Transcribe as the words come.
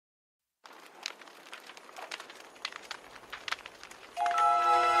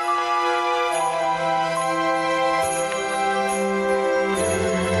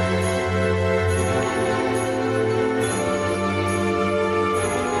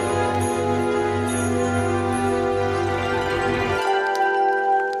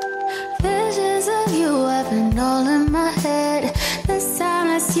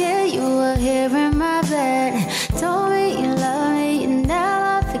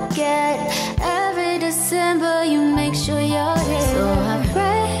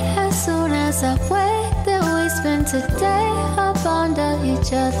Cause I wait that we spend today up under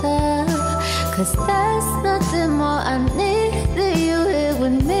each other. Cause there's nothing more I need than you here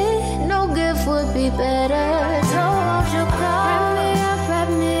with me. No gift would be better. So won't you come? Wrap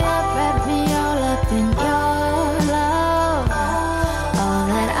me up, wrap me all up in your love. All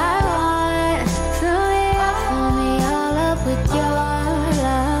that I want, fill me all up with your love.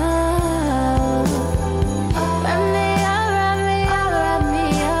 Wrap me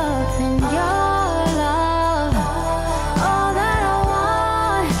up in your love. All that I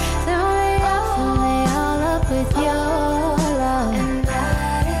want, fill me all up with your love. And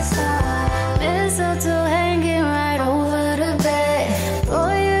that is all. Mistletoe hanging right over the bed.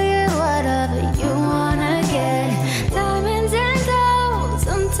 Boy, you get whatever you wanna get. Diamonds and gold,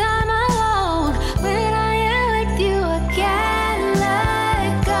 sometime alone. When I am with you, I can't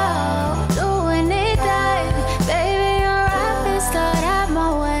let go. Do anything, baby, your rapping start at my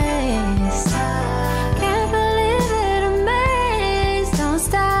waist. Can't believe it, amazed. Don't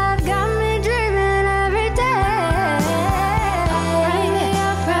stop, got me dreaming every day.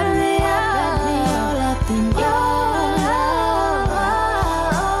 Wrap me all up in your love.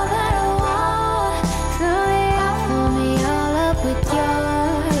 All that I want, fill me all up with your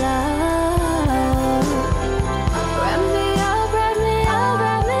love. Wrap me up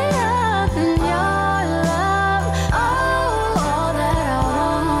in your love. Oh, all that I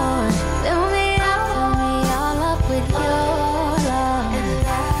want, fill me all up with your love. And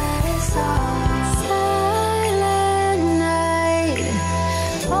that is all. Silent night,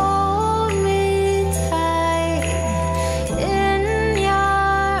 hold me tight in your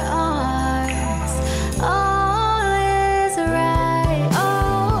arms. All is right.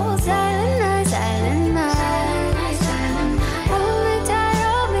 Oh, silent night, hold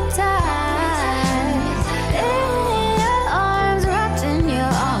me tight in your arms, wrapped in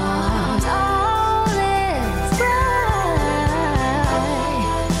your arms. All is right.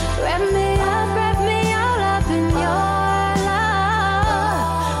 Wrap me all up in your love.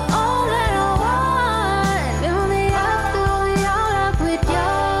 All that I want, fill me all up with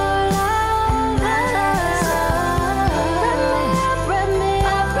your love. Wrap me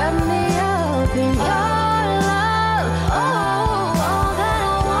up in your love. Oh, all that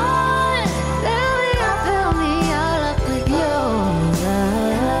I want, fill me all up with your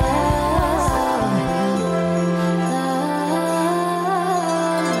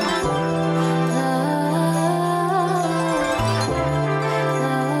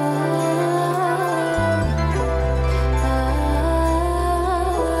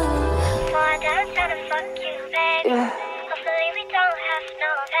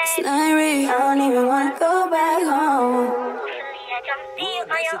I don't even wanna go back home.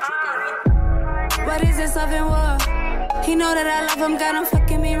 What is this love and war? He know that I love him, got him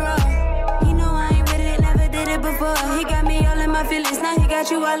fucking me raw. He know I ain't with it, never did it before. He got me all in my feelings, now he got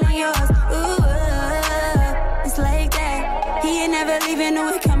you all in yours. Ooh, it's like that. He ain't never leaving,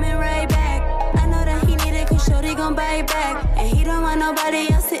 no, he coming right back. I know that he need it, cause shorty gon' bite back. And he don't want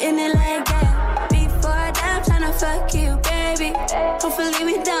nobody else sitting it like that. Before I die, I'm tryna fuck you, baby. Hopefully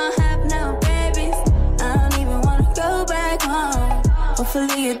we don't have no babies. I don't even wanna go back home.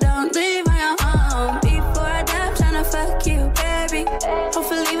 Hopefully you don't leave my home. Before I die, I'm tryna fuck you, baby.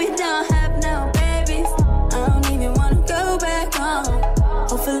 Hopefully we don't have no babies. I don't even wanna go back home.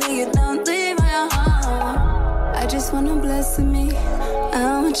 Hopefully you don't leave my home. I just wanna bless me. I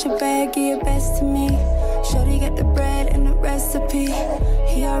don't want your bag, give your best to me. Shorty got the bread and the recipe.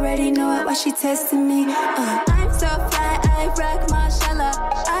 He already know it, why she testing me. I'm so fly, I rock Marshalla.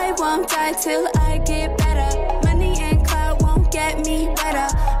 I won't die till I get better. Money and clout won't get me better.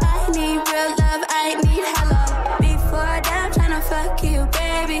 I need real love, I need hella. Before I die, I'm tryna fuck you,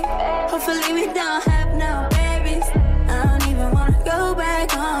 baby. Hopefully we don't have no babies. I don't even wanna go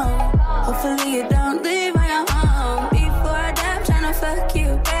back home. Hopefully you don't leave my home. Before I die, I'm tryna fuck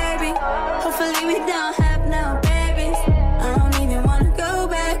you, baby. Hopefully we don't have no babies. I don't even wanna go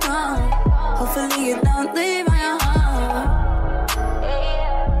back home. Hopefully you don't leave my home.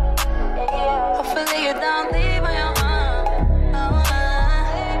 Hopefully you don't leave my home.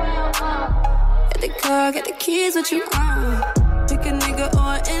 Get the car, get the keys, what you want? Pick a nigga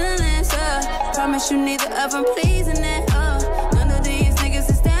or an influencer. Promise you neither of them pleasing it. None of these niggas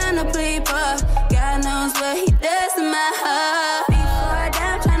is down to play, but God knows what he does to my heart. Before I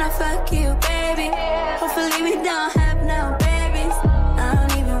die, I'm tryna fuck you, baby. Hopefully we don't have no babies. I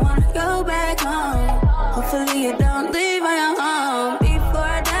don't even wanna go back home. Hopefully you don't leave my home. Before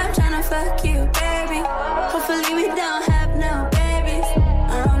I die, I'm tryna fuck you, baby. Hopefully we don't have no babies.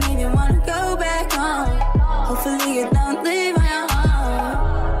 I don't even wanna go. Hopefully you don't leave my home.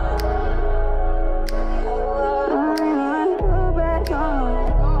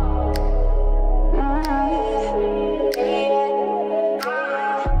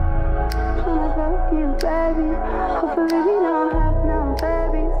 baby. Hopefully we don't have no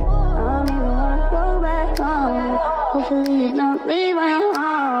babies. I don't even wanna go back home. Hopefully you don't leave my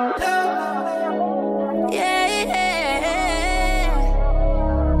home. Yeah, yeah.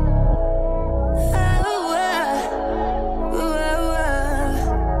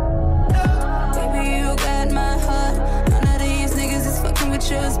 Baby, you got my heart. None of these niggas is fucking with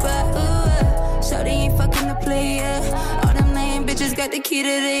yours, but shawty ain't fucking the player. All them lame bitches got the key to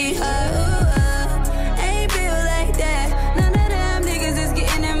their heart. Ain't feel like that. None of them niggas is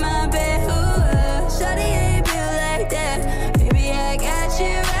getting in my bed. Shawty ain't feel like that. Baby, I got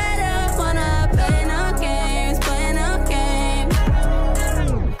you right. I don't wanna play no games, play no games.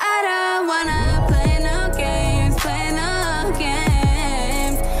 I don't wanna play no games, play no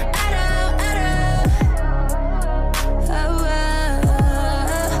games. I don't.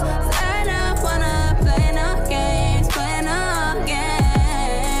 I don't wanna play no games, play no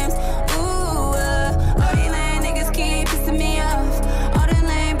games. Ooh, all these lame niggas keep pissing me off. All them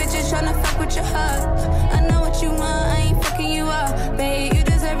lame bitches tryna fuck with your heart. I know what you want, I ain't fucking you up. Babe, you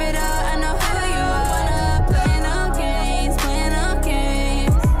deserve it all, I know how you are. Wanna play no games, play no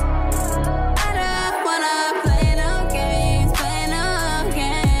games. I don't wanna play no games, play no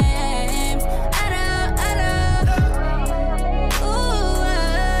games. I don't. Ooh,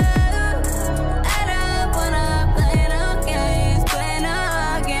 I don't wanna play no games, play no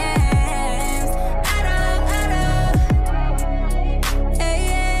games. I don't. Hey,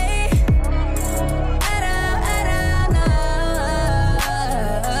 I don't know.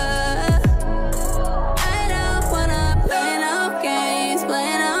 I don't wanna play no games,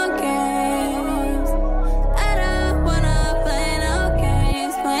 play no games. I don't wanna play no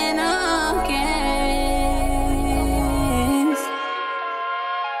games, play no games.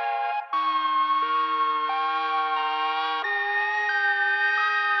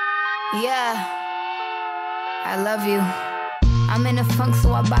 Yeah, I love you. I'm in a funk,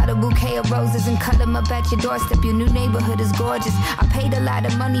 so I bought a bouquet of roses and cut them up at your doorstep. Your new neighborhood is gorgeous. I paid a lot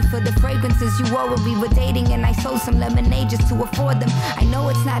of money for the fragrances you wore when we were dating, and I sold some lemonade just to afford them. I know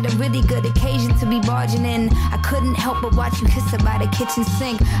it's not a really good occasion to be barging in. I couldn't help but watch you kiss her by the kitchen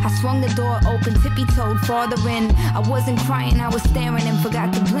sink. I swung the door open, tippy-toed farther in. I wasn't crying, I was staring and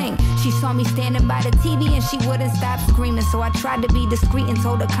forgot to blink. She saw me standing by the TV and she wouldn't stop screaming, so I tried to be discreet and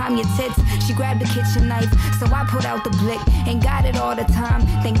told her, calm your tits. She grabbed the kitchen knife, so I put out the blick and got it all the time.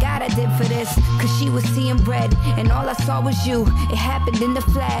 Thank God I did for this, cause she was seeing bread and all I saw was you. It happened in the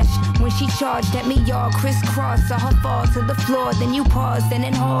flash when she charged at me, y'all crisscross. Saw her fall to the floor, then you paused, and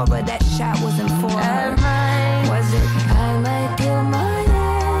in horror that shot wasn't for her. Was it? I might kill my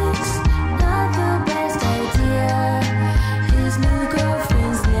ex. Not the best idea. His new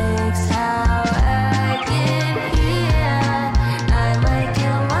girlfriend's next. How I get here. I might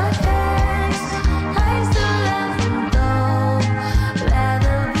kill my ex. I still love him though.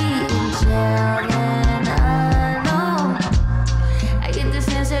 Rather be in jail than alone. I get the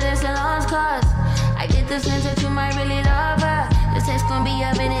sense that it's a lost cause. I get the sense that you might really love her. This text gon' be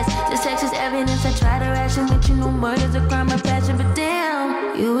evidence. This text is evidence. I try to ration with you, no murder's a crime of passion, but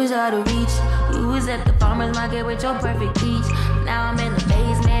damn, you was out of reach. You was at the farmer's market with your perfect peach. Now I'm in the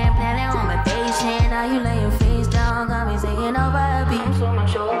basement, planning on my patient. Now you laying face down, got me singing over a beat. I'm so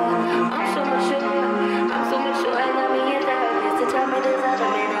mature, I'm so mature, I'm so mature. I got me in therapist to tell me this other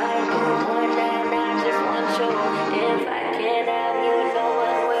man I do more than I just want you. If I can't have you, no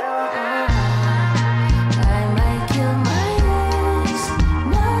one will. I might kill my ex,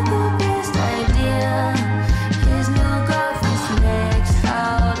 not the best idea. His new girlfriend's next.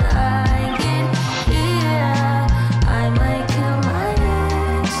 How'd I get here? I might kill my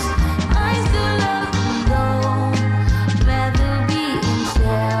ex. I still love him though. Rather be in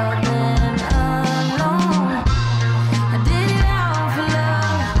jail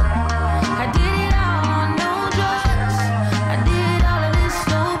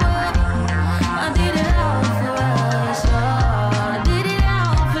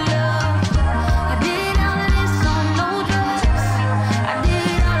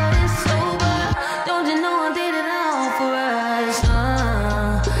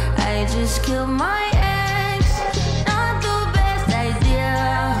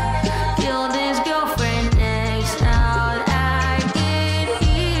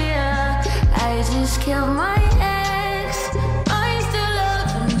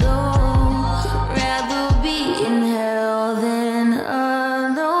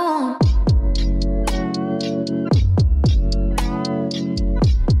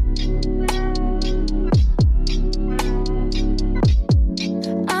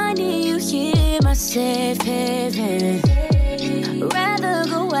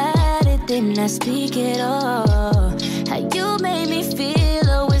did not speak at all. How you made me feel,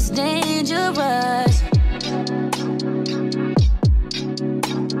 oh, it's dangerous.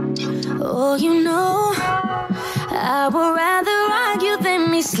 Oh, you know, I would rather argue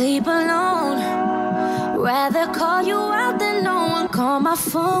than me sleep alone. Rather call you out than no one call my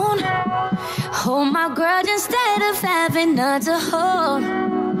phone. Hold my grudge instead of having none to hold.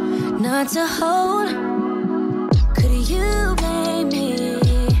 None to hold. Could you blame me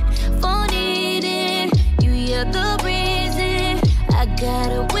for needing you? You're the reason I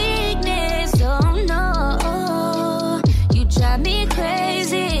got a weakness. Oh no, you drive me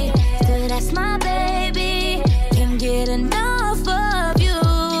crazy. Still, that's my baby. Can't get enough of you.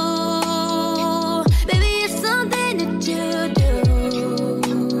 Baby, it's something that you do.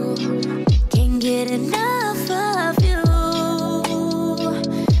 Can't get enough of you.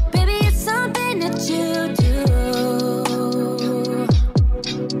 Baby, it's something that you do.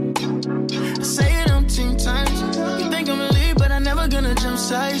 I say it umpteen times. You think I'm gonna leave, but I'm never gonna jump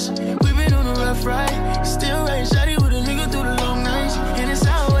sides. We've been on a rough ride. Still right, shawty with a nigga through the long nights. And it's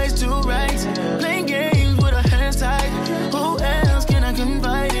always two rights. Playing games with our hands tied. Who else can I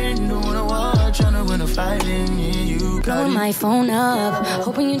confide in? Don't wanna war, tryna win a fight in. Yeah, you got Blowing it. my phone up,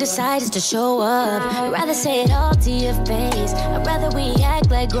 hoping you decide to show up. I'd rather say it all to your face. I'd rather we act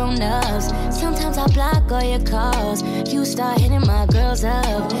like grown-ups. Sometimes I block all your calls. You start hitting my girls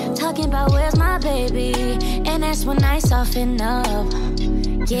up, talking about where's my baby, and that's when I soften up.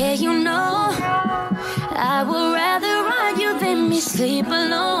 Yeah, you know, I would rather argue than me sleep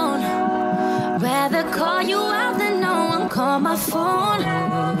alone. Rather call you out than no one call my phone.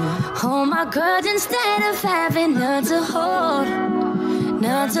 Hold my grudge instead of having none to hold.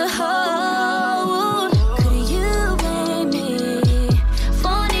 None to hold. Could you blame me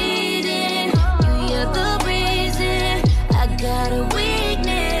for needing you? You're the reason I got a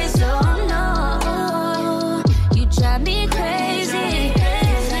weakness. Oh no, you drive me crazy.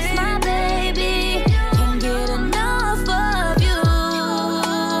 That's my baby. Can't get enough of you.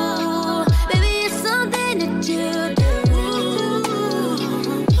 Baby, it's something that you do.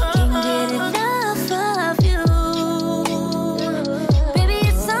 Can't get enough of you. Baby,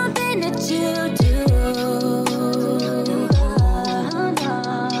 it's something that you do.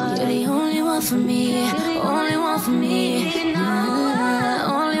 You're the only one for me. Only one for me.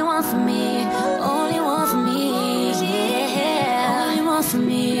 Only one for me. Only one for me. Yeah. Only one for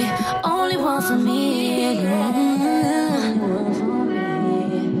me. Only one for me.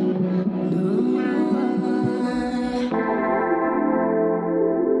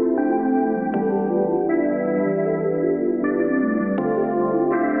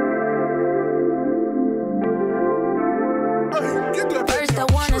 First, I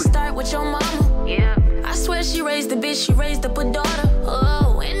wanna start with your mama. Yeah. I swear she raised a bitch, she raised up a daughter.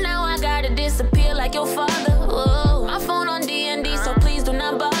 Oh, and now I gotta disappear like your father. Oh, my phone on D&D, so please do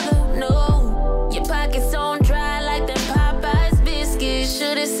not bother. No, your pockets on dry like them Popeyes biscuits.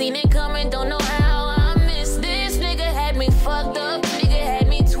 Should've seen it coming, don't know how I missed this. Nigga had me fucked up, nigga had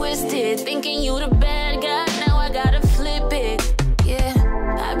me twisted, thinking you the bad guy. Now I gotta flip it. Yeah,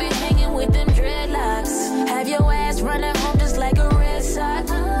 I be hanging with them dreadlocks. Have your ass running home just like a Red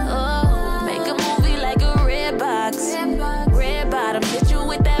Sox. Oh, make a movie like a red box. Red bottom, hit you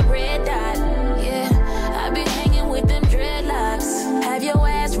with that red dot. Yeah, I be hanging with them dreadlocks. Have your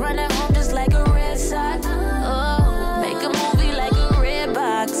ass running home just like a Red Sox. Oh, make a movie like a red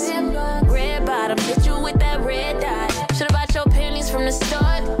box. Red bottom, hit you with that red dot. Should've bought your panties from the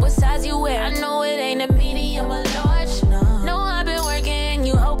start. What size you wear? I know it ain't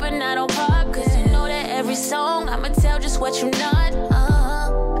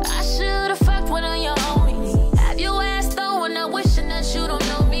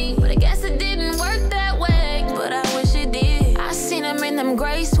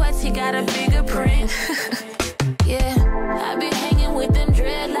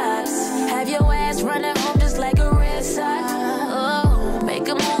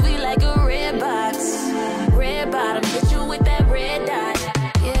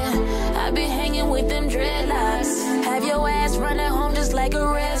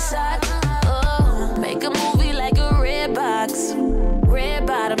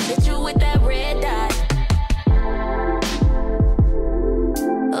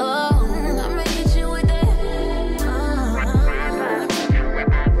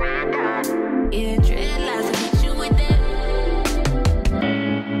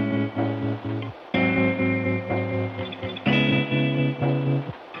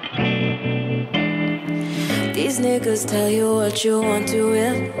niggas tell you what you want to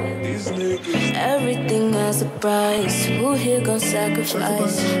hear. Everything has a price. Who here gon'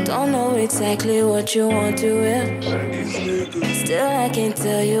 sacrifice? Don't know exactly what you want to hear. Still, I can't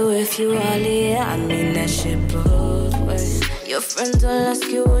tell you if you all here. I mean that shit both ways. Your friends will ask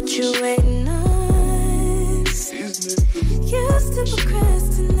you what you waiting on. Used to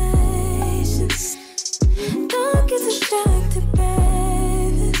procrastination. Don't get distracted,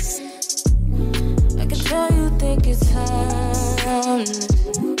 baby. I can tell you think it's harmless,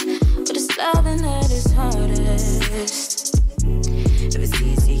 but it's loving that is hardest. If it's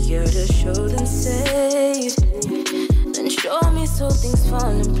easier to show than say, then show me so things fall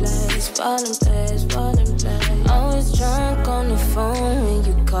in place, fall in place, fall in place. Always drunk on the phone when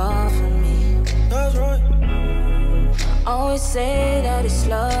you call for me. That's right. Always say that it's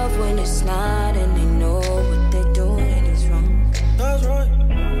love when it's not, and they know what they're doing is wrong. That's right.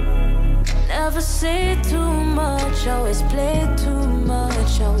 Never say too much, always play too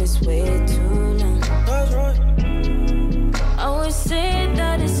much, always wait too long. That's right. Always say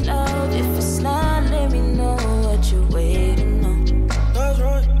that it's love, if it's not, let me know what you're waiting on. That's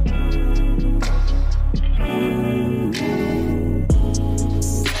right.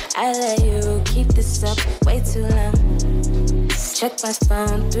 I let you keep this up way too long. Check my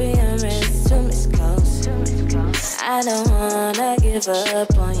phone, 3 unread, 2 missed calls. I don't wanna give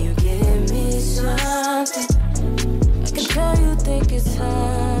up on you, giving me something. I can tell you think it's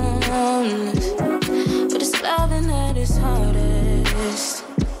harmless, but it's loving that is hardest.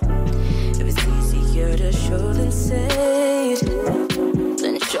 If it's easier to show than say,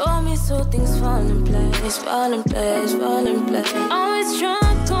 then show me so things fall in place, fall in place, fall in place. Always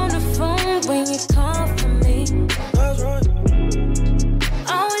drunk on the phone when you call for me. That's right.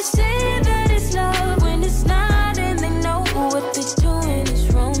 Always say that it's love when it's not, and they know what they're doing is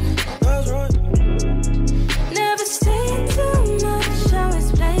wrong. That's right. Never say too much,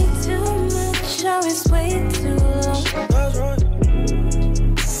 always play too much, always wait too long. That's right.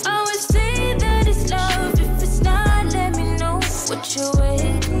 Always say that it's love, if it's not, let me know what you're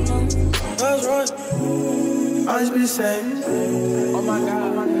waiting on. That's right. Always be the same. Oh my God,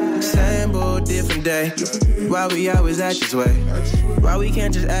 oh my God. Same but different day. Why we always act this way? Why we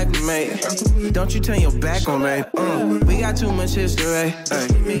can't just acclimate? Don't you turn your back on me. We got too much history.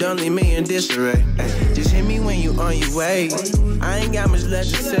 Don't leave me in disarray. Just hit me when you on your way. I ain't got much left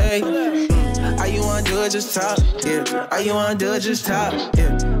to say. All you wanna do is just talk, yeah. All you wanna do is just talk,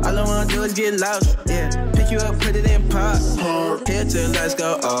 yeah. All I wanna do is get lost, yeah. Pick you up, put it in pop. Here till lights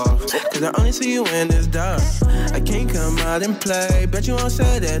go off, cause I only see you in this dark. I can't come out and play, bet you won't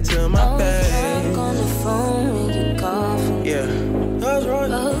say that to my face. Always on the phone when you call for me. Yeah, that's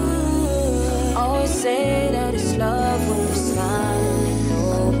right. Always say that it's love when it's not, and they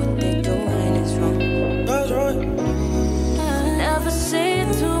know what they're doing is wrong. That's right. Never say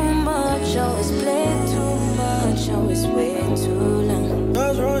too much, always play too much, always wait too long.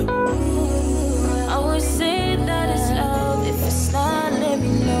 That's right. Always say that it's love, if it's not, let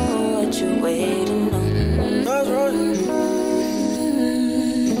me know what you're waiting on. That's right.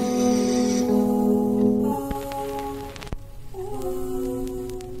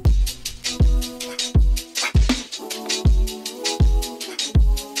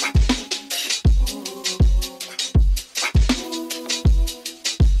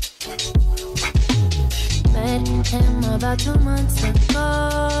 Him about 2 months ago.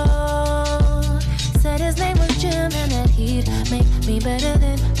 Said his name was Jim and that he'd make me better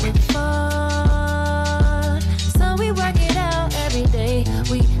than before. So we work it out every day.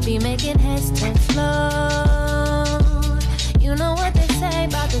 We be making heads turn slow. You know what they say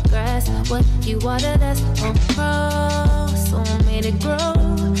about the grass, what you water that's gon' grow. So I made it grow.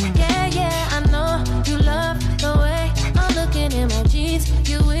 Yeah, yeah, I know you love the way I'm looking in my jeans.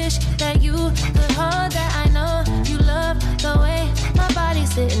 You wish that you could hold that. I know you love the way my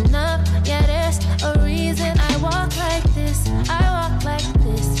body's sitting up. Yeah, there's a reason I walk like this. I walk like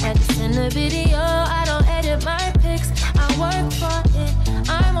this. Had to send a video. I don't edit my pics. I work for it.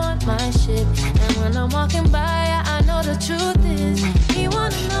 I'm on my shit. And when I'm walking by, I know the truth is he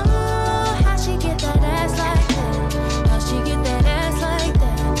wanna know how she get that ass like that. How she get that ass like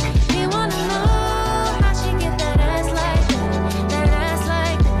that. He wanna know how she get that ass like that. That ass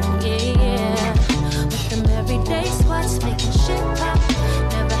like that. Yeah, yeah. With them everyday squats, making shit pop.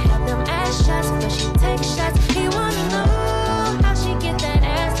 Never have them ass shots, but she takes shots. He wanna know how she get that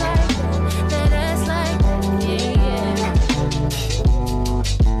ass like that. That ass like that. Yeah, yeah.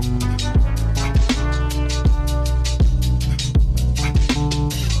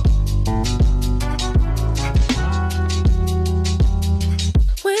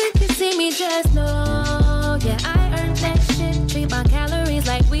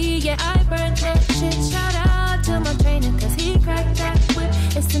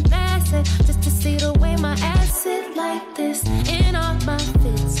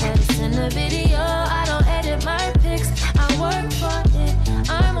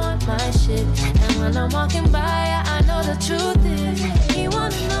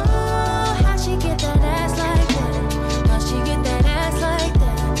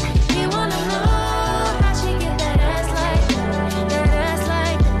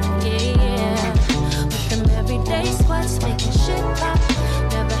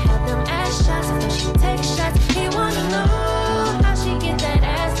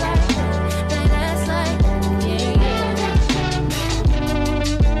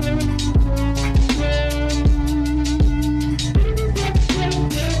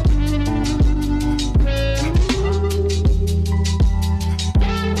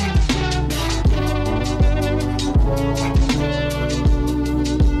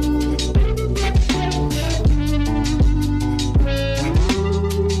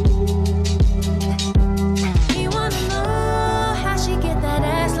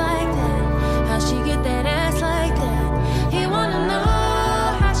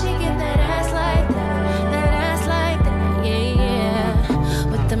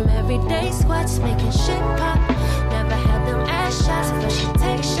 everyday squats, making shit pop. Never had them ass shots, but she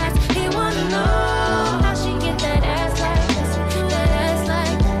take shots. He wanna know how she get that ass like this, that ass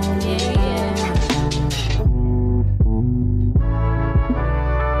like that. Yeah, yeah.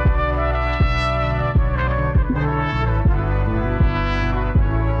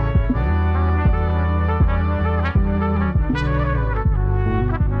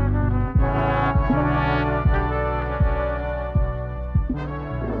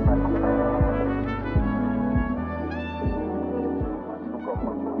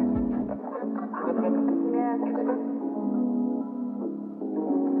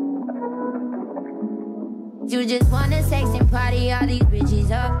 You just wanna sex and party all these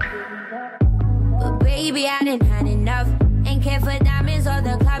bitches up. But baby, I didn't had enough. Ain't care for diamonds or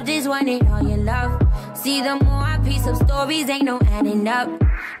the club, just wanted all your love. See, the more I piece up stories, ain't no adding up.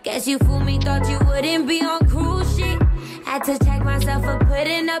 Guess you fooled me, thought you wouldn't be on cruise shit. Had to check myself for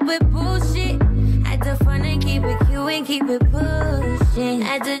putting up with bullshit. Had to fun and keep it cute and keep it pushing.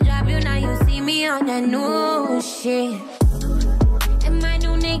 Had to drop you, now you see me on that new shit. And my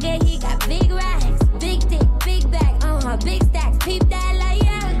new nigga, he got big racks, big dick, big back, big stacks, peep that like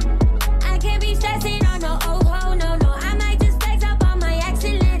yeah. I can't be stressing on no old ho, no, no. I might just flex up on my ex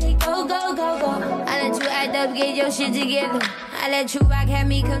and let it go, go, go, go. I let you act up, get your shit together. I let you rock, had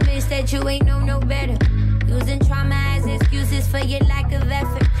me convinced that you ain't no better. Using trauma as excuses for your lack of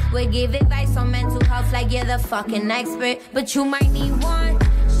effort. Would give advice on mental health like you're the fucking expert. But you might need one,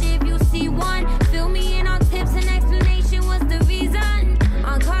 shit if you see one. Fill me in on tips and explanation, what's the reason?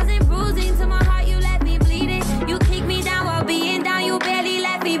 On causing bruising to my heart, you let me bleed it. You kick me down while being down, you barely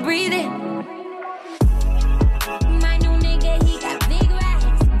let me breathe it. My new nigga, he got big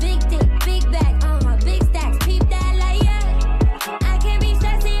racks, big dick, big back, big stacks, peep that like yeah. I can't be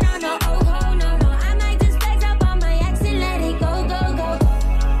stressing on no old ho, no, no. I might just flex up on my ex and let it go, go, go, go.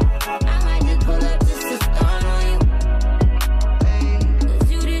 I might just pull up just to start on you,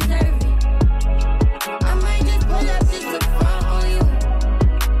 cause you deserve it. I might just pull up just to front on you,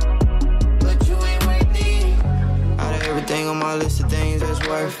 but you ain't worth it. Out of everything on my list of things that's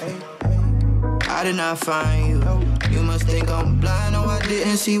worth it, I did not find you. You must think I'm blind, no, I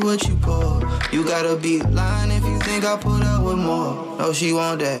didn't see what you pulled. You gotta be lying if you think I put up with more. No, she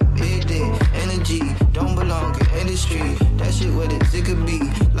want that big dick, energy, don't belong in industry. That shit what it could be,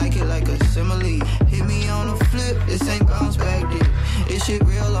 like it like a simile. Hit me on the flip, this ain't bounce back dick. This shit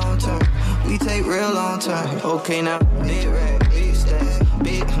real long term, we take real long time. Okay now, big rack, big stack,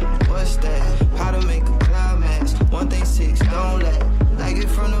 big, what's that? How to make a climax, 136, don't let. Like it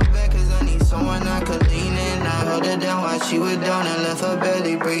from the back, cause I need someone I could lean in. I held her down while she was down and left her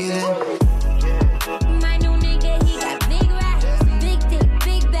belly breathing. My new nigga, he got big racks, big dick,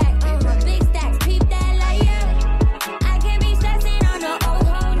 big back, big stacks, peep that like yeah. I can't be stressing on no old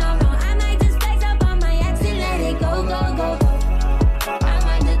ho, no, no. I might just flex up on my ex and let it go, go, go, go. I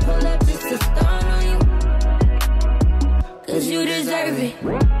might just pull up just to start on you, cause you deserve it. I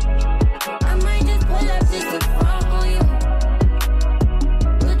might just pull up just to front on you,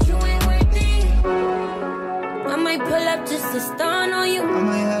 but you ain't worth it. I might pull up just to stun on you, I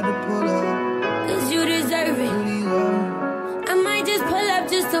might have to pull up, cause you deserve it. I might just pull up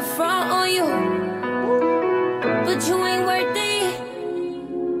just to front on you, but you ain't worth it.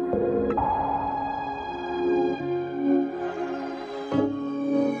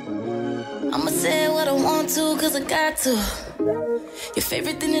 I'ma say what I want to, cause I got to. Your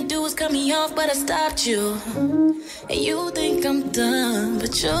favorite thing to do is cut me off, but I stopped you. And you think I'm done,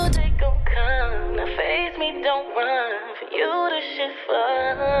 but you think I'm come. Now face me, don't run. For you, this shit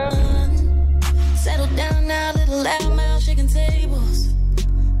fun. Settle down now, little loud mouth, shaking tables.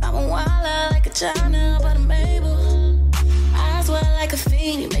 I'm a wild out like a child now, but I'm able. I swear like a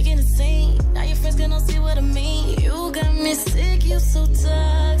fiend, you making a scene. Now your friends gonna see what I mean. You got me sick, you so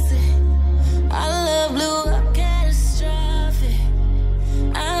toxic. Our love blew up catastrophic.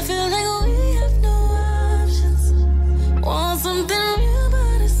 I feel like we have no options. Want something real,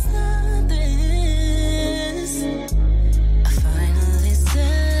 but it's not this. I finally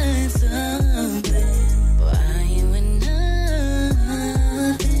said something. Why you with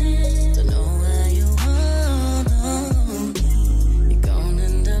nothing? Don't know why you want me. You're gonna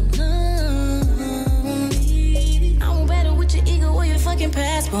end up lonely. I'm better with your ego or your fucking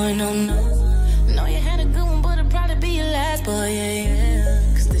passport, no, no. Know you had a good one, but it'll probably be your last, boy, yeah, yeah.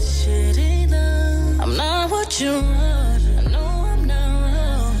 Cause this shit ain't love. I'm not what you want. I know I'm not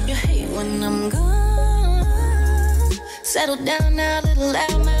wrong. You hate when I'm gone. Settle down now, little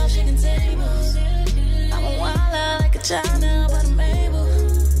loud mouth, shaking tables. I'm a wild out like a child now, but I'm able.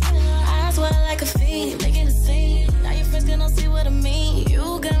 I swear like a fiend, making a scene. Now your friends gonna see what I mean.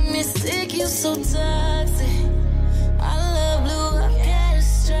 You got me so toxic. Our love blew up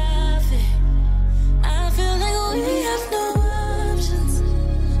catastrophic. I feel like we have no options.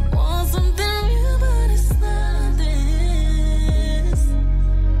 Want something real, but it's not this.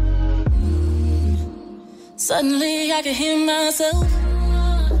 Suddenly I can hear myself.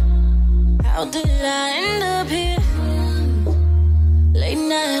 How did I end up here? Late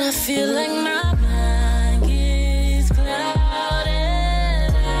night, I feel like my mind gets clouded.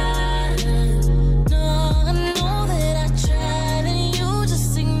 I know that I tried and you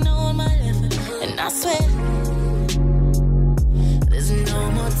just ignored my effort. And I swear, there's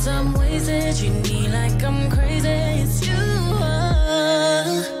no more time wasted. You need like I'm crazy, it's you.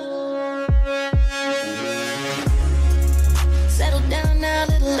 Settle down now,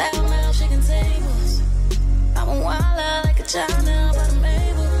 little loudmouth, shaking tables. I'm a wild out like a child now.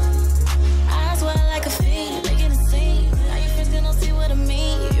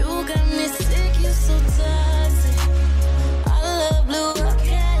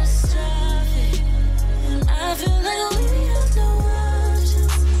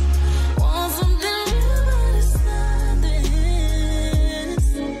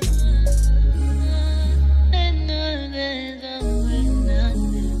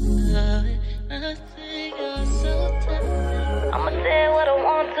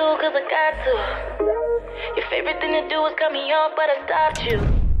 Your favorite thing to do is cut me off, but I stopped you.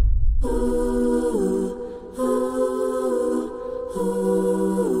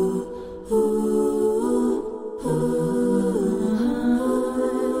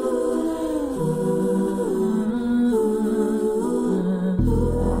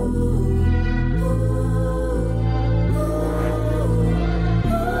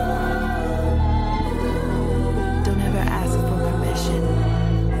 Don't ever ask for permission.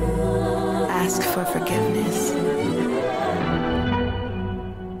 Ask for forgiveness.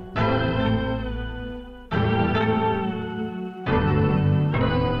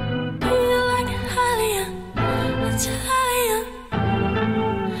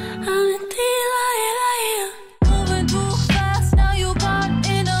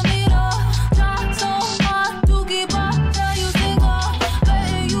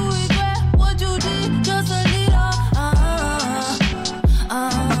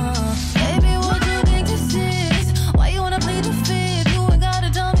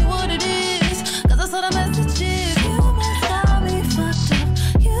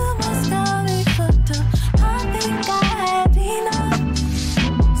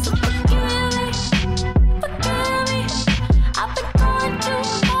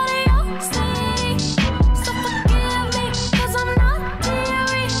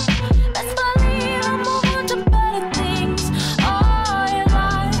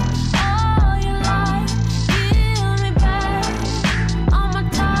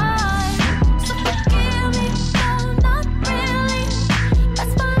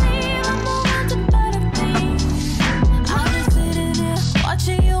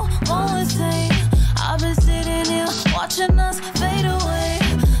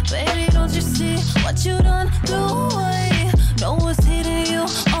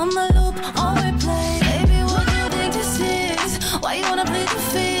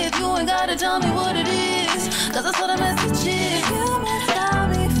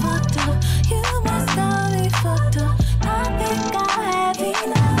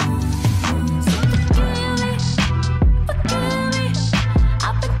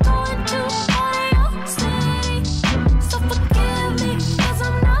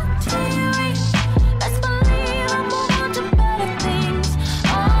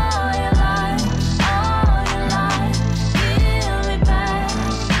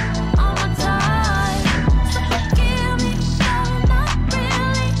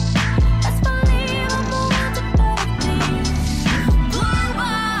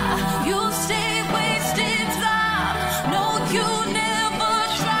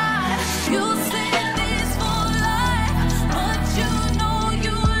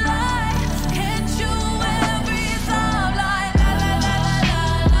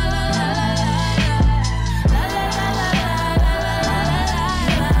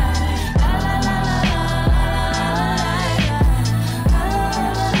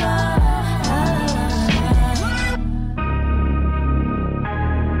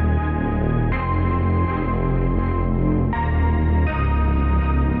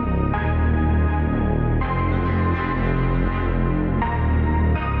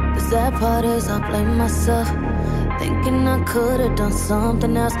 Sad part is I blame myself, thinking I could've done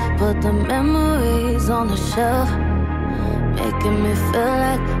something else. Put the memories on the shelf, making me feel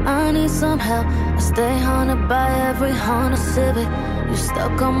like I need some help. I stay haunted by every Honda Civic. You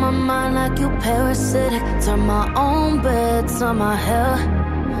stuck on my mind like you parasitic. Turn my own bed to my hell.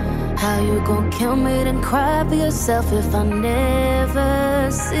 How you gon' kill me then cry for yourself if I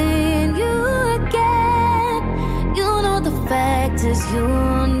never seen you again? You know the fact is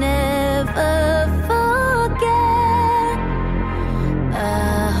you'll never forget.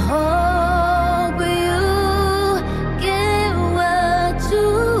 I hope you get what you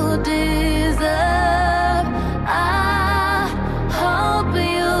deserve. I hope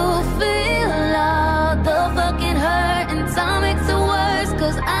you feel all the fucking hurt and time makes it worse,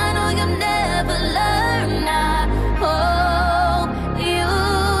 'cause I know you'll never learn. I hope you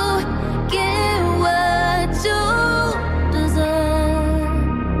get what you deserve.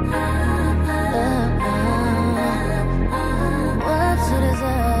 What you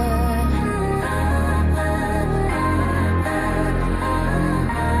deserve.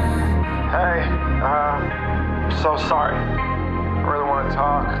 Hey, I'm so sorry. I really want to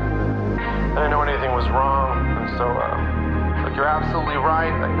talk. I didn't know anything was wrong, and so, look, you're absolutely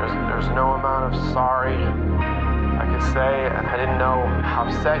right. Like, there's no amount of sorry I could say. I didn't know how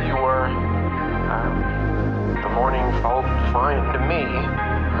upset you were. The morning felt fine to me.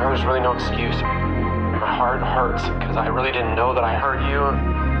 There's really no excuse. My heart hurts because I really didn't know that I hurt you.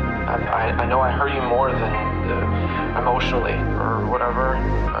 I know I hurt you more than emotionally or whatever.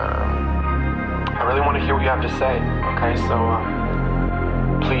 I really want to hear what you have to say, okay? So,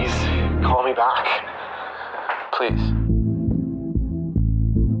 please call me back. Please.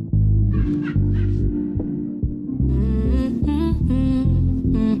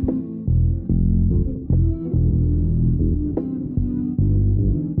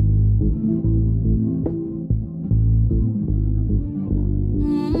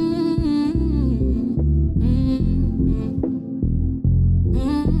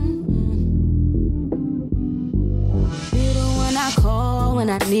 When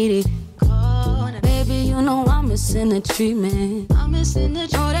I need it, baby, you know I'm missing the treatment.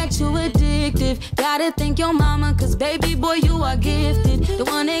 Know that you addictive. Gotta thank your mama, 'cause baby boy, you are gifted. The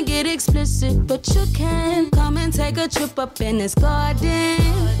one that get explicit, but you can come and take a trip up in this garden.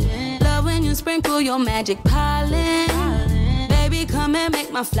 Love when you sprinkle your magic pollen. Baby, come and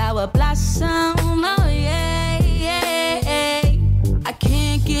make my flower blossom. Oh yeah, yeah. I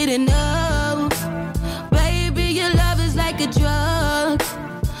can't get enough. Baby, your love is like a drug.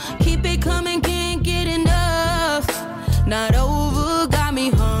 Keep it coming, can't get enough. Not over, got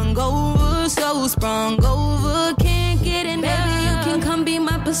me hungover, so sprung over, can't get enough. Baby, you can come be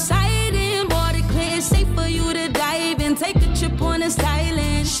my Poseidon. Boy, declare it's safe for you to dive and take a trip on this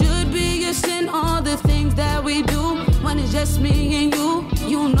island. Should be a sin, all the things that we do. When it's just me and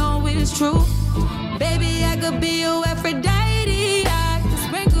you know it's true. Baby, I could be your Aphrodite. I could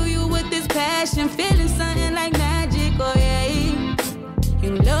sprinkle you with this passion, feeling something like magic, oh yeah.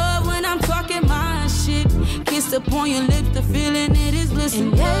 You love when I'm talking my shit. Kiss upon your lips, the feeling it is bliss.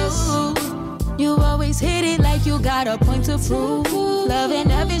 Yes, you always hit it like you got a point to prove. Loving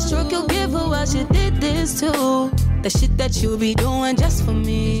every stroke you give her, well, she did this too. The shit that you be doing just for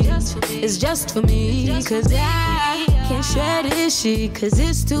me, it's just for me. 'Cause I can't share this shit, 'cause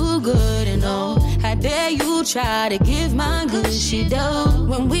it's too good. And oh, how dare you try to give my good shit though.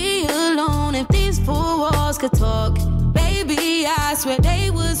 When we alone, if these four walls could talk, baby, I swear they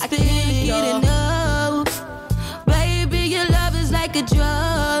would speak. I can't get enough. Baby, your love is like a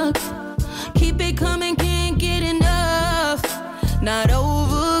drug. Keep it coming, can't get enough. Not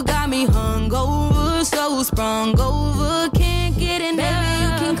over, got me hungover, so sprung over, can't get enough. Baby, you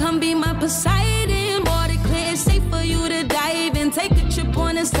can come be my Poseidon. Boy, declare it's safe for you to dive and take a trip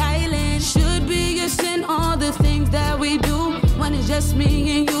on this island. Should be a sin, all the things that we do. When it's just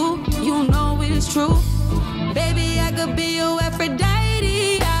me and you know it's true. Baby, I could be your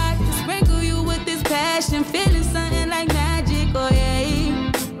Aphrodite. I could sprinkle you with this passion, feeling something like magic, oh yeah.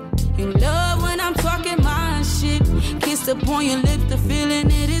 You love when I'm talking my shit. Kiss upon your lips, the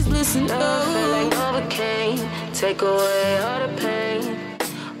feeling it is bliss. And love feel like Novocaine, take away all the pain.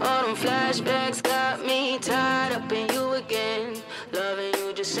 All them flashbacks got me tied up in you again. Loving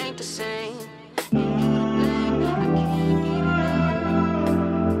you just ain't the same.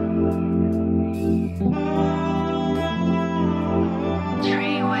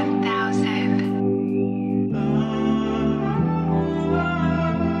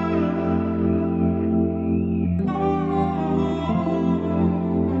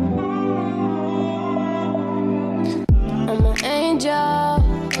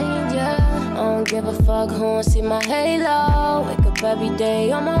 I don't give a fuck who don't see my halo. Wake up every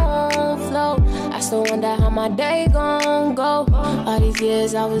day on my own flow. I still wonder how my day gon' go. All these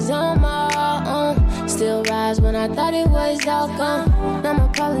years I was on my own. still rise when I thought it was all gone. Now my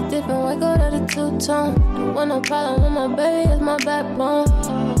collar different, way go to the two-tone. Don't want no problem with my baby, that's my backbone.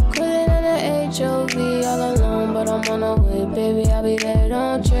 Quit it in the HOV all alone, but I'm on the way, baby, I'll be there,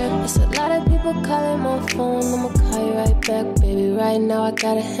 don't trip. There's a lot of people calling my phone, I'ma call you right back, baby. Right now I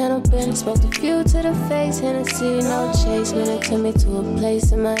gotta handle business. Smoked a few to the face, Hennessy, no chase. When it took me to a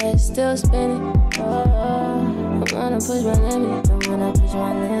place in my head still spinning. I wanna push my limit, don't wanna push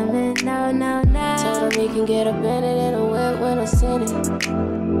my limit, no, no, no. Told him he can get up in it in a whip when I'm sinning.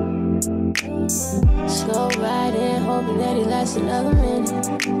 Slow riding, hoping that he lasts another minute.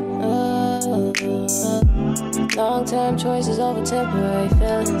 Long-term choices over temporary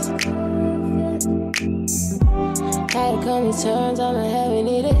feelings. Had to come to terms, I'm a heavy,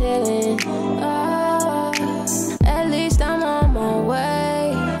 need a healing. At least I'm on my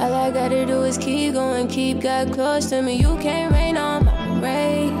way. All I gotta do is keep going, keep God close to me. You can't rain on my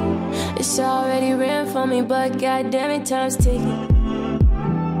parade. It's already written for me, but goddamn it, time's ticking.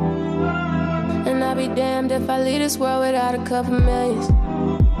 And I'll be damned if I leave this world without a couple millions.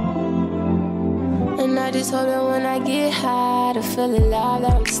 And I just hope that when I get high, to feel alive,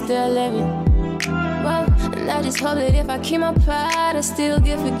 that I'm still living. Whoa. And I just hope that if I keep my pride, I still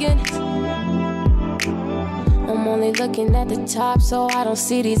get forgiveness. I'm only looking at the top, so I don't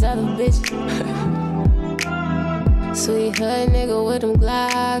see these other bitches. Sweet hood nigga with them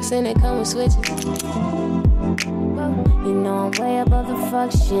Glocks, and they come with switches. You know I'm way above the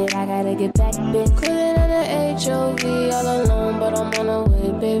fuck shit, I gotta get back, bitch. Quitting on the HOV all alone, but I'm on the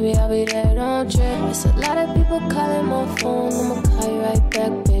way, baby, I'll be there, don't trip. There's a lot of people calling my phone, I'ma call you right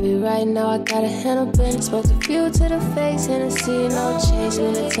back, baby. Right now I gotta handle business. Smoked a few to the face, Hennessy, no chase.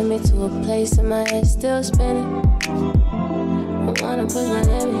 When it took me to a place in my head still spinning. I wanna push my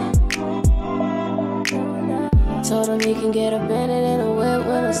limit. Told him he can get up in it in a whip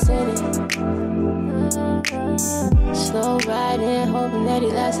when I'm sitting. Slow riding, hoping that he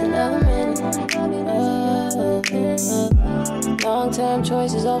lasts another minute. Long-term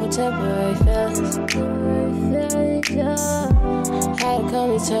choices over temporary feelings. Had to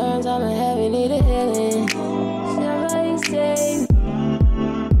come to terms, I'm a heavy, need a healing. Somebody save me.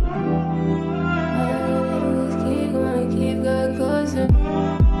 All I gotta do is keep going, keep God closer.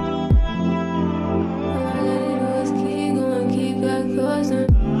 All I gotta do is keep going, keep God closer.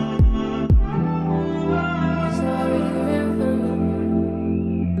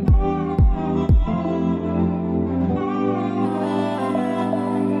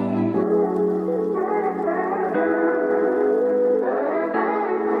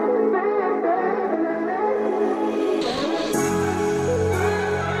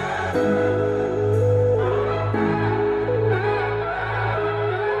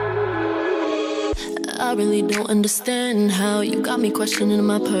 I really don't understand how you got me questioning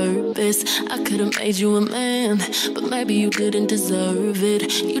my purpose. I could've made you a man, but maybe you didn't deserve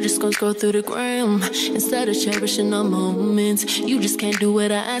it. You just gon' scroll through the gram instead of cherishing our moments. You just can't do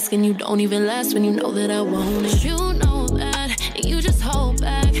what I ask, and you don't even last when you know that I want it. You know that, and you just hold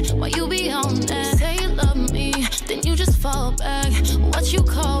back while you be on that. Say you love me, then you just fall back. What you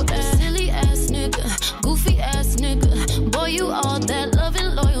call that? Silly ass nigga, goofy ass nigga. Boy, you all that love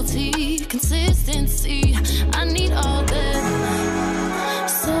and loyalty, consistency. I need all that.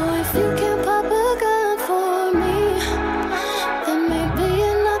 So if you can pop a gun for me, then maybe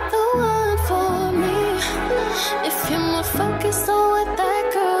you're not the one for me. If you're more focused on what that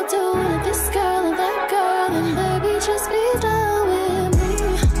girl doing, this girl and that girl, then baby just be done with me.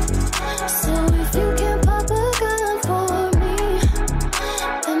 So if you can pop a gun for me,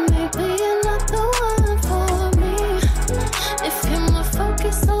 then maybe you're not the one for me. If you're more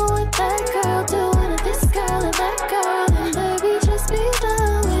focused on what that girl doing, this girl and that girl, then baby just be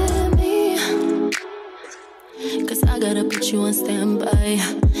done with me. Cause I gotta put you on standby. I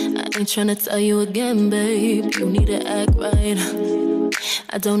ain't tryna tell you again, babe, you need to act right.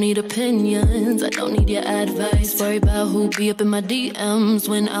 I don't need opinions, I don't need your advice. Worry about who be up in my DMs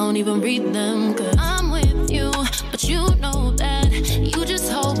when I don't even read them. Cause I'm with you, but you know that. You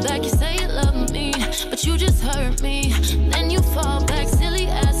just hold back, you say you love me, but you just hurt me. Then you fall back, silly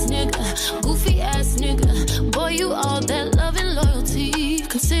ass nigga, goofy ass nigga. Boy, you all that love and loyalty,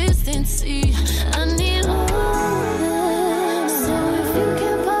 consistency. I need all that. So if you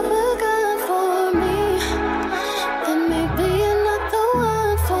can pop a gun for me, then maybe you're not the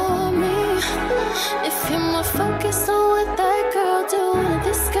one for me. If you're more focused on what that girl doing,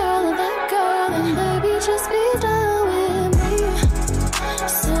 this girl and that girl, then baby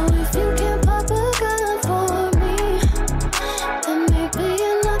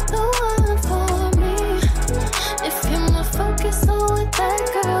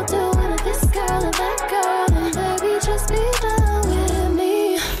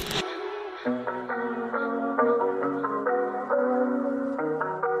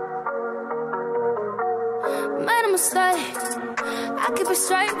mistake. I keep it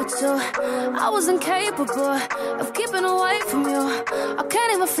straight with you. I was incapable of keeping away from you. I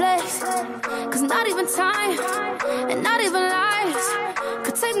can't even flex, cause not even time and not even lies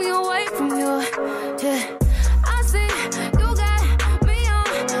could take me away from you. Yeah, I see you got me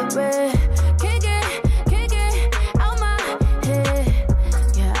on red. Can't get out my head.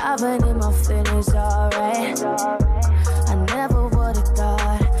 Yeah, I've been in my feelings, alright. I never would've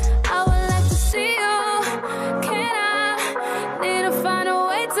thought I would like to see you. Can I need to find a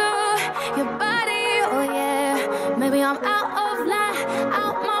way to your body? Oh yeah, maybe I'm out of line,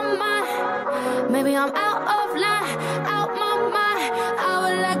 out my mind. Maybe I'm out of line, out my mind. I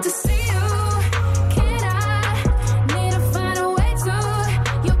would like to see you. Can I need to find a way to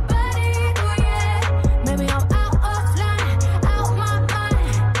your body? Oh yeah, maybe I'm out of line, out my mind.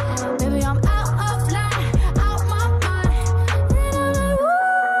 Maybe I'm out of line, out my mind. And I'm like,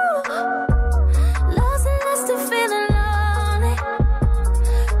 woo, lost and lost and feeling lonely.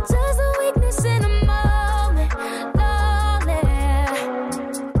 Just a weakness in the moment, lonely.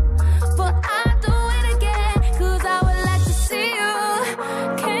 But I do it again, cause I would like to see you.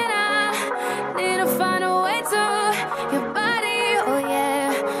 Can I need to find a way to your body? Oh yeah,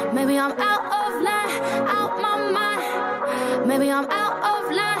 maybe I'm out of line, out my mind. Maybe I'm out of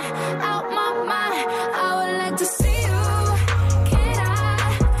line, out my mind. I would like to see you. Can I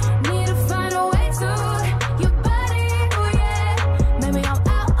need to find a way to your body? Oh yeah, maybe I'm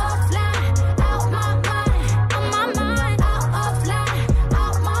out of line, out my mind, out my mind, out of line,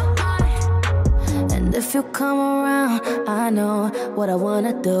 out my mind. And if you come around, I know what I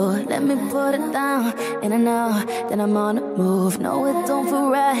wanna do. Let me put it down, and I know that I'm on the move. No, it don't feel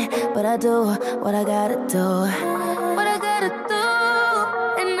right, but I do what I gotta do. What I gotta do,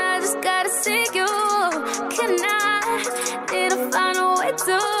 and I just gotta see you. Can I need to find a way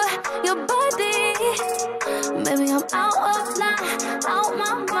to your body? Maybe I'm out of line, out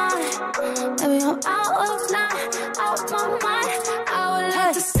my mind. Maybe I'm out of line, out my mind. I would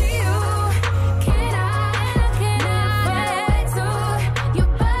like to see you. Can I find a way to your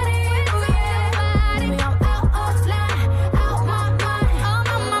body? Oh yeah, maybe I'm out of line, out my mind, out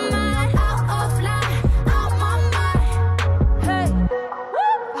my mind, out of line, out my mind. Hey,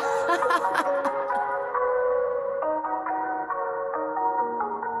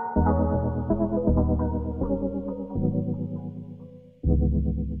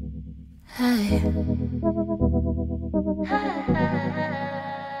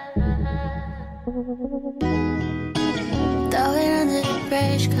 Throw it under the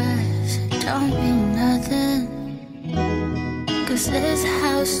bridge, cause it don't mean nothing. Cause this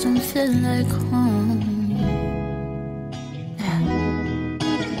house don't feel like home. Yeah.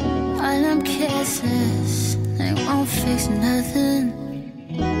 All them kisses, they won't fix nothing.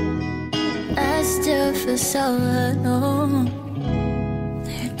 I still feel so alone.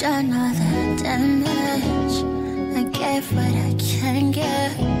 You've done all the damage. I gave what I can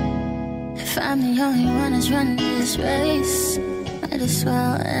get. If I'm the only one that's running this race, might as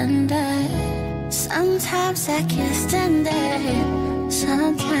well end it. Sometimes I can't stand it.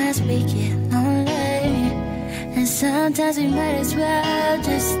 Sometimes we get lonely. And sometimes we might as well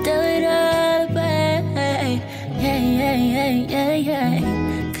just do it all away. Yeah, yeah, yeah, yeah, yeah.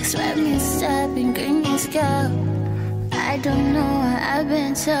 Cause let me stop and green this go. I don't know what I've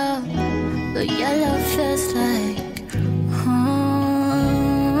been told, but your love feels like home.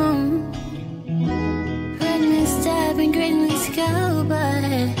 Let me stop and green this go, but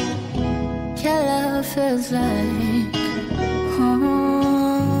your love feels like home.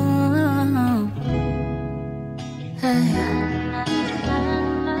 Hey,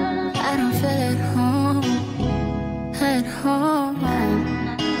 I don't feel at home, at home.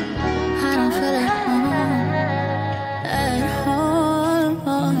 I don't feel at home, at home.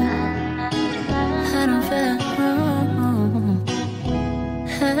 I don't feel at home,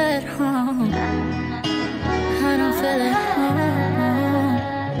 at home. I don't feel at home.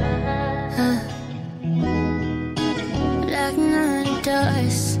 Locking on the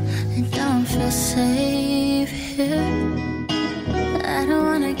doors, I don't feel safe here. I don't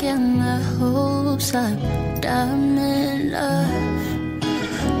wanna get my hopes up, I'm in love.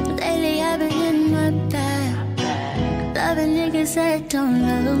 Lately I've been in my bag, loving niggas that don't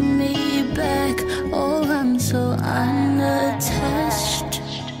love me back. Oh, I'm so unattached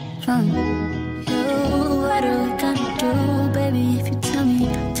from you. What are we gonna do, baby? If you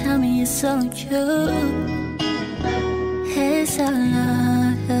tell me it's all cute. It's all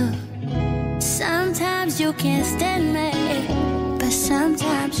on you. Sometimes you can't stand me, but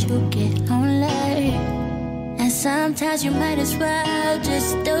sometimes you get lonely. And sometimes you might as well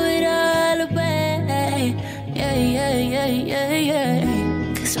just do it all away.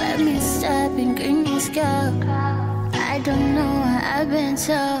 Cause let me stop and green me scalp. I don't know what I've been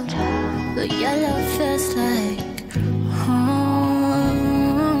told, but your love feels like home.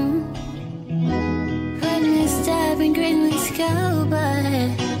 Let me stop and green me scalp, but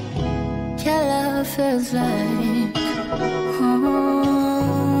your love feels like home.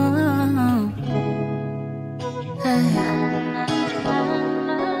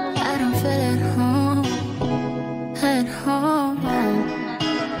 I don't feel at home. At home, I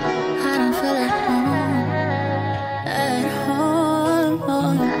don't feel at home. At home,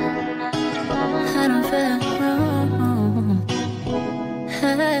 I don't feel at home.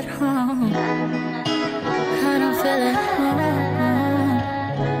 At home, I don't feel at home.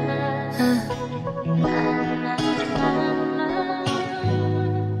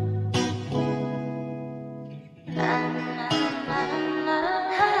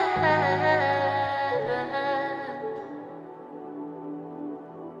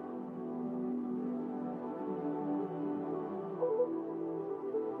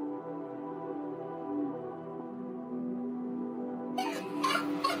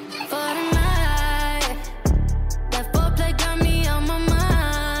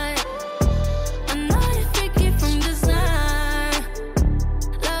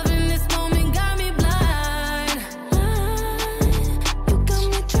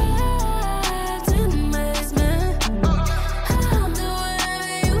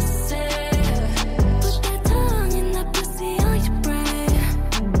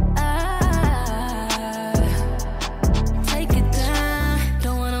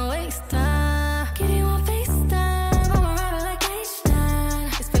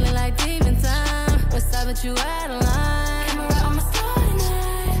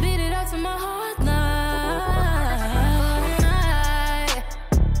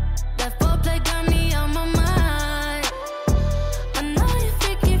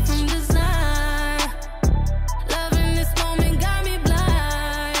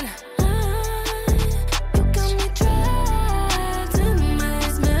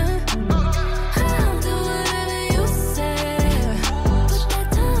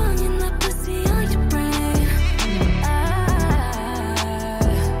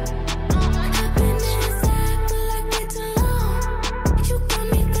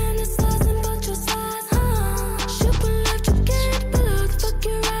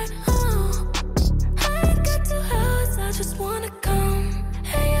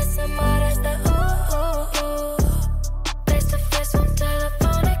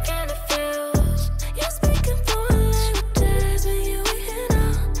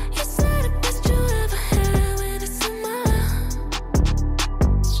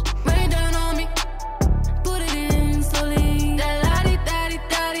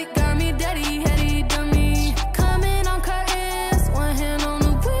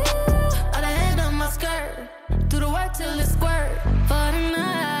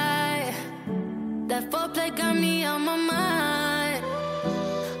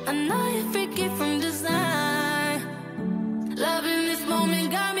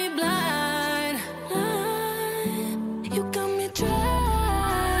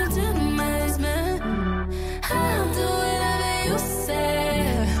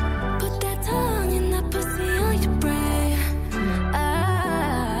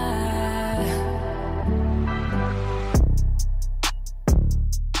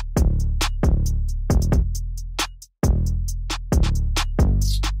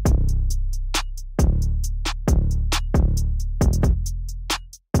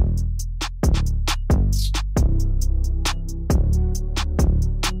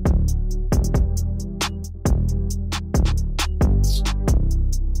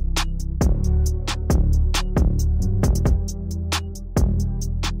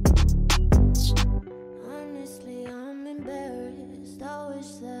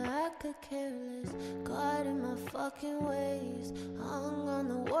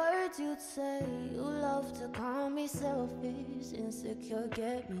 Insecure,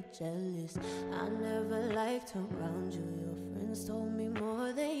 get me jealous. I never liked around you. Your friends told me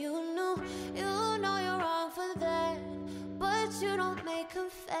more than you knew. You know you're wrong for that, but you don't make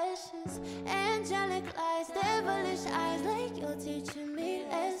confessions. Angelic lies, devilish eyes, like you're teaching me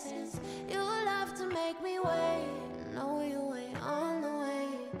lessons. You love to make me wait. No, you ain't on the way.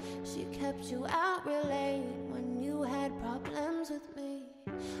 She kept you out real late when you had problems with me.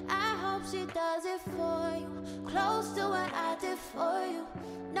 I hope she does it for you, close to what I did for you.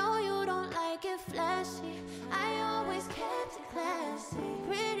 No, you don't like it flashy. I always kept it classy.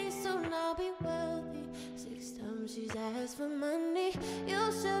 Pretty soon I'll be wealthy. 6 times she's asked for money.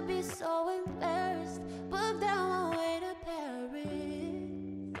 You should be so embarrassed. Book down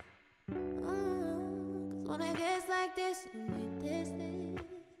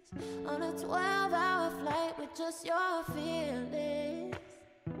like just your feelings.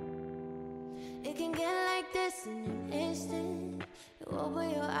 It can get like this in an instant. You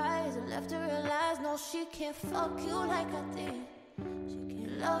open your eyes and left to realize, no, she can't fuck you like I did. She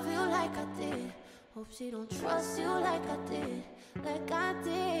can't love you like I did. Hope she don't trust you like I did. Like I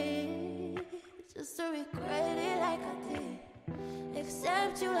did. Just to regret it like I did.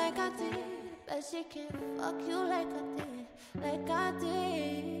 Accept you like I did. But she can't fuck you like I did. Like I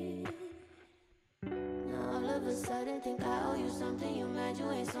did. Now all of a sudden think I owe you something. You mad you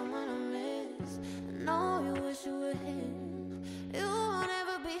ain't someone I miss. I know you wish you were him. You won't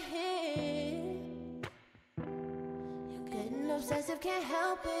ever be him. You're getting obsessive, can't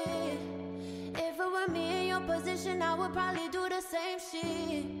help it. If it were me in your position, I would probably do the same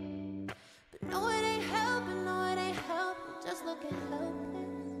shit. But no, it ain't helping, no, it ain't helping. Just look at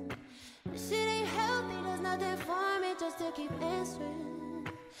helping. This shit ain't healthy, there's nothing for me just to keep answering.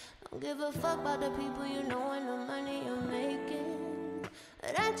 Don't give a fuck about the people you know and the money you're making.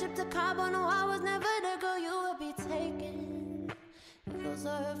 That trip to Cabo, no, I was never the girl you would be taking. You feel so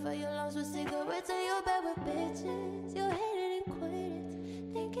hurt for your lungs with cigarettes in your bed with bitches. You hate it and quit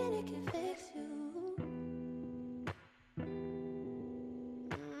it, thinking it can fix you.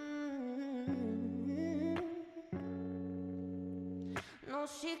 No,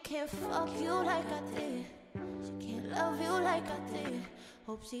 she can't fuck you like I did. She can't love you like I did.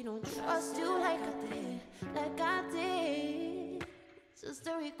 Hope she don't trust you like I did. Like I did. Just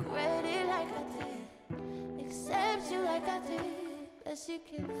to regret it like I did. Accept you like I did. But she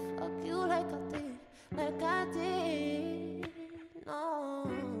can't fuck you like I did. Like I did. No.